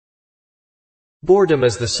Boredom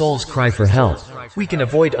is the soul's cry for help. We can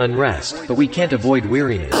avoid unrest, but we can't avoid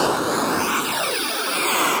weariness. We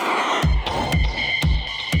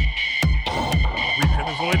can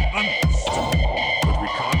avoid unrest, but we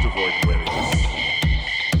can't avoid weariness.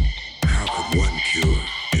 How could one cure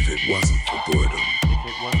if it wasn't for boredom?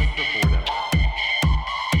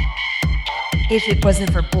 If it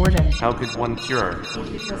wasn't for boredom. How could one cure?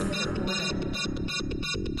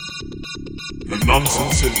 The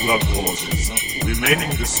nonsense his love causes, remaining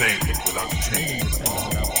the same without change.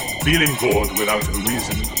 Feeling bored without a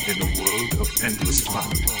reason in a world of endless fun.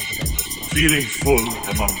 Feeling full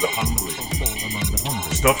among the hungry.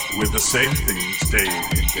 Stuffed with the same things day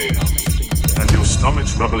in, day out. And your stomach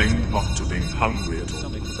rumbling not to being hungry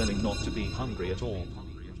at all.